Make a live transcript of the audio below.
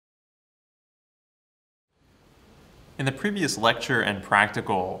In the previous lecture and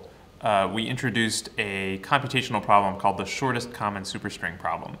practical, we introduced a computational problem called the shortest common superstring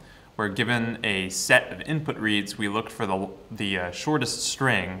problem, where given a set of input reads, we looked for the shortest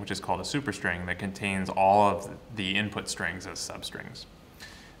string, which is called a superstring, that contains all of the input strings as substrings.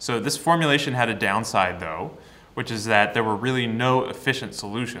 So this formulation had a downside, though, which is that there were really no efficient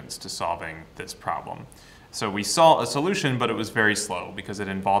solutions to solving this problem. So we saw a solution, but it was very slow because it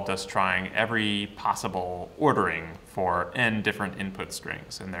involved us trying every possible ordering for n different input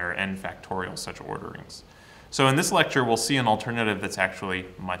strings, and there are n factorial such orderings. So in this lecture, we'll see an alternative that's actually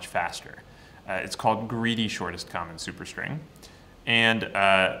much faster. It's called greedy shortest common superstring. And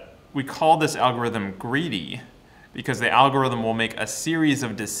we call this algorithm greedy because the algorithm will make a series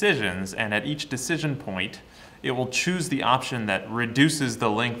of decisions, and at each decision point, it will choose the option that reduces the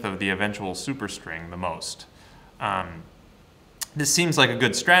length of the eventual superstring the most. This seems like a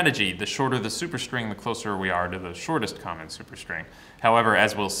good strategy. The shorter the superstring, the closer we are to the shortest common superstring. However,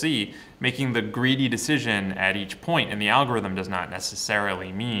 as we'll see, making the greedy decision at each point in the algorithm does not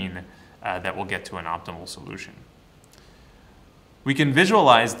necessarily mean that we'll get to an optimal solution. We can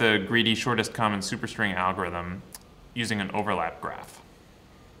visualize the greedy shortest common superstring algorithm using an overlap graph.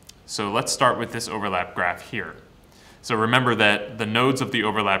 So let's start with this overlap graph here. So remember that the nodes of the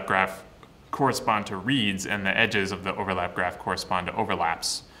overlap graph correspond to reads, and the edges of the overlap graph correspond to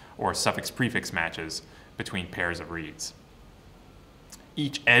overlaps, or suffix-prefix matches, between pairs of reads.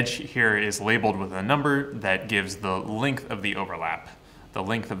 Each edge here is labeled with a number that gives the length of the overlap, the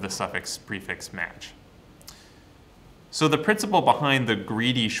length of the suffix-prefix match. So the principle behind the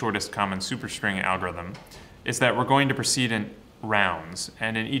greedy shortest common superstring algorithm is that we're going to proceed in rounds,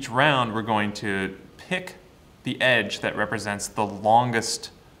 and in each round we're going to pick the edge that represents the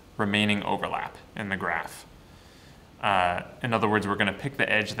longest remaining overlap in the graph. In other words, we're going to pick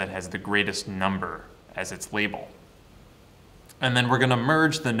the edge that has the greatest number as its label. And then we're going to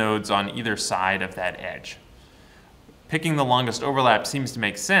merge the nodes on either side of that edge. Picking the longest overlap seems to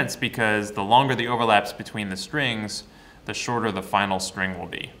make sense because the longer the overlaps between the strings, the shorter the final string will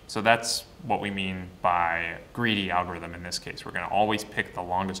be. So that's what we mean by greedy algorithm in this case. We're going to always pick the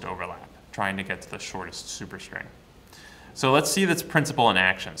longest overlap, trying to get to the shortest superstring. So let's see this principle in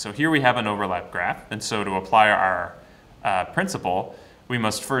action. So here we have an overlap graph, and so to apply our principle, we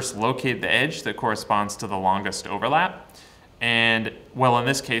must first locate the edge that corresponds to the longest overlap. And, well, in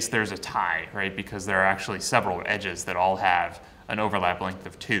this case, there's a tie, right? Because there are actually several edges that all have an overlap length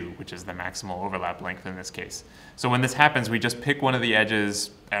of 2, which is the maximal overlap length in this case. So when this happens, we just pick one of the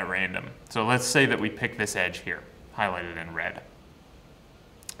edges at random. So let's say that we pick this edge here, highlighted in red.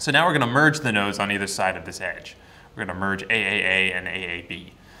 So now we're going to merge the nodes on either side of this edge. We're going to merge AAA and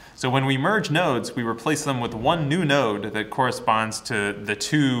AAB. So when we merge nodes, we replace them with one new node that corresponds to the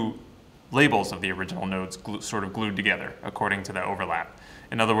two labels of the original nodes sort of glued together according to the overlap.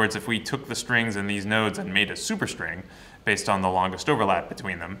 In other words, if we took the strings in these nodes and made a superstring based on the longest overlap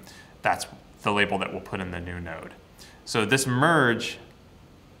between them, that's the label that we'll put in the new node. So this merge,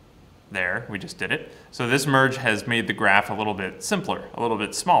 there, we just did it. So this merge has made the graph a little bit simpler, a little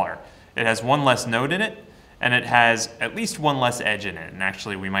bit smaller. It has one less node in it, and it has at least one less edge in it. And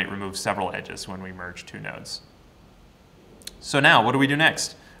actually, we might remove several edges when we merge two nodes. So now, what do we do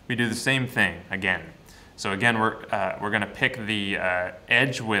next? We do the same thing again. So again, we're going to pick the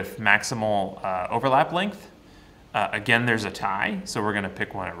edge with maximal overlap length. Again, there's a tie, so we're going to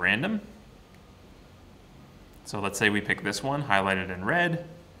pick one at random. So let's say we pick this one, highlighted in red.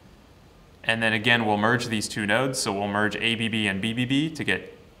 And then again, we'll merge these two nodes. So we'll merge ABB and BBB to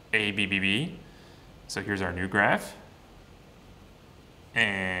get ABBB. So here's our new graph.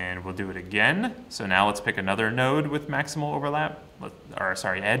 And we'll do it again. So now let's pick another node with maximal overlap,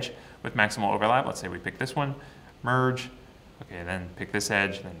 edge with maximal overlap. Let's say we pick this one, merge. Okay, then pick this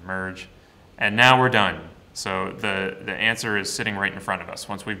edge, then merge. And now we're done. So the answer is sitting right in front of us.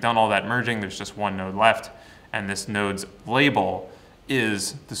 Once we've done all that merging, there's just one node left. And this node's label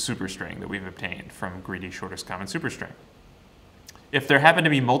is the superstring that we've obtained from greedy shortest common superstring. If there happen to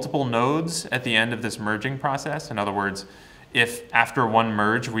be multiple nodes at the end of this merging process, in other words, if after one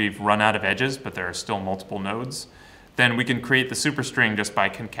merge we've run out of edges but there are still multiple nodes, then we can create the superstring just by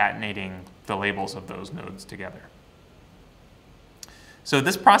concatenating the labels of those nodes together. So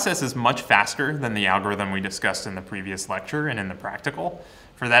this process is much faster than the algorithm we discussed in the previous lecture and in the practical.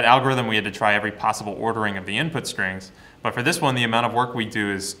 For that algorithm, we had to try every possible ordering of the input strings, but for this one, the amount of work we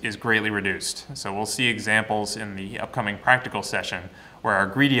do is greatly reduced. So we'll see examples in the upcoming practical session where our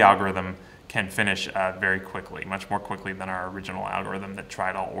greedy algorithm can finish very quickly, much more quickly than our original algorithm that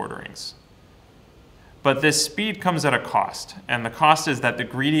tried all orderings. But this speed comes at a cost, and the cost is that the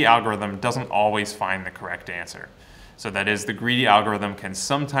greedy algorithm doesn't always find the correct answer. So that is, the greedy algorithm can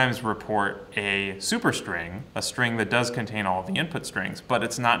sometimes report a superstring, a string that does contain all of the input strings, but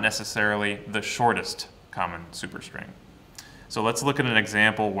it's not necessarily the shortest common superstring. So let's look at an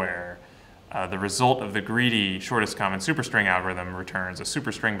example where the result of the greedy shortest common superstring algorithm returns a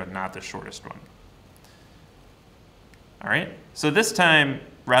superstring but not the shortest one. All right, so this time,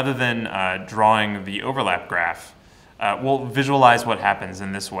 rather than drawing the overlap graph, we'll visualize what happens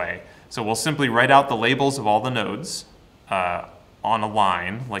in this way. So we'll simply write out the labels of all the nodes on a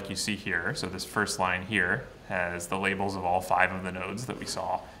line like you see here. So this first line here has the labels of all 5 of the nodes that we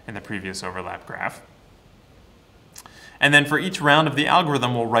saw in the previous overlap graph. And then for each round of the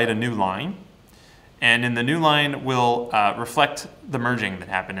algorithm, we'll write a new line. And in the new line, we'll reflect the merging that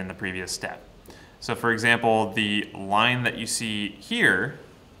happened in the previous step. So for example, the line that you see here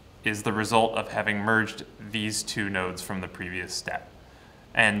is the result of having merged these 2 nodes from the previous step.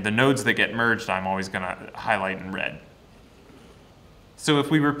 And the nodes that get merged, I'm always going to highlight in red. So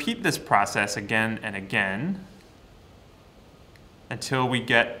if we repeat this process again and again until we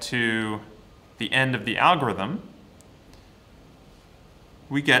get to the end of the algorithm,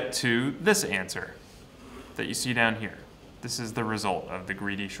 we get to this answer that you see down here. This is the result of the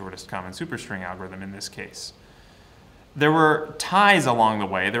greedy shortest common superstring algorithm in this case. There were ties along the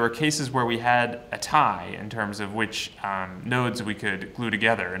way. There were cases where we had a tie in terms of which nodes we could glue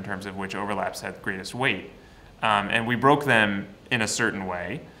together, in terms of which overlaps had the greatest weight. And we broke them in a certain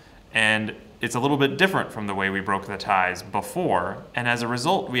way. And it's a little bit different from the way we broke the ties before. And as a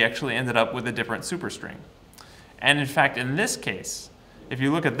result, we actually ended up with a different superstring. And in fact, in this case, if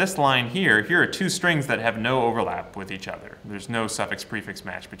you look at this line here, here are 2 strings that have no overlap with each other. There's no suffix-prefix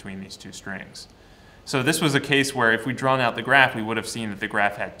match between these 2 strings. So this was a case where if we'd drawn out the graph, we would have seen that the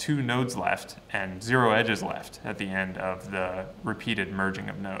graph had 2 nodes left and 0 edges left at the end of the repeated merging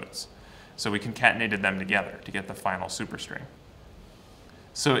of nodes. So we concatenated them together to get the final superstring.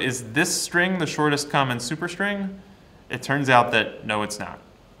 So is this string the shortest common superstring? It turns out that no, it's not.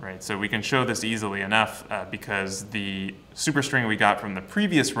 Right? So we can show this easily enough because the superstring we got from the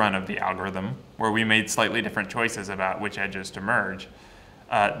previous run of the algorithm, where we made slightly different choices about which edges to merge,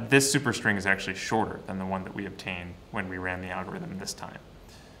 this superstring is actually shorter than the one that we obtained when we ran the algorithm this time.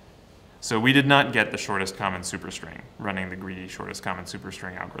 So we did not get the shortest common superstring running the greedy shortest common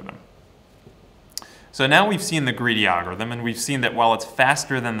superstring algorithm. So now we've seen the greedy algorithm, and we've seen that while it's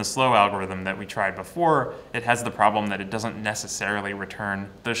faster than the slow algorithm that we tried before, it has the problem that it doesn't necessarily return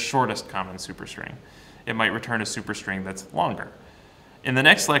the shortest common superstring. It might return a superstring that's longer. In the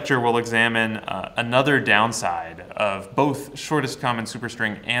next lecture, we'll examine another downside of both shortest common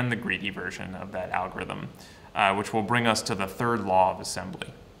superstring and the greedy version of that algorithm, which will bring us to the 3rd law of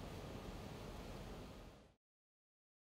assembly.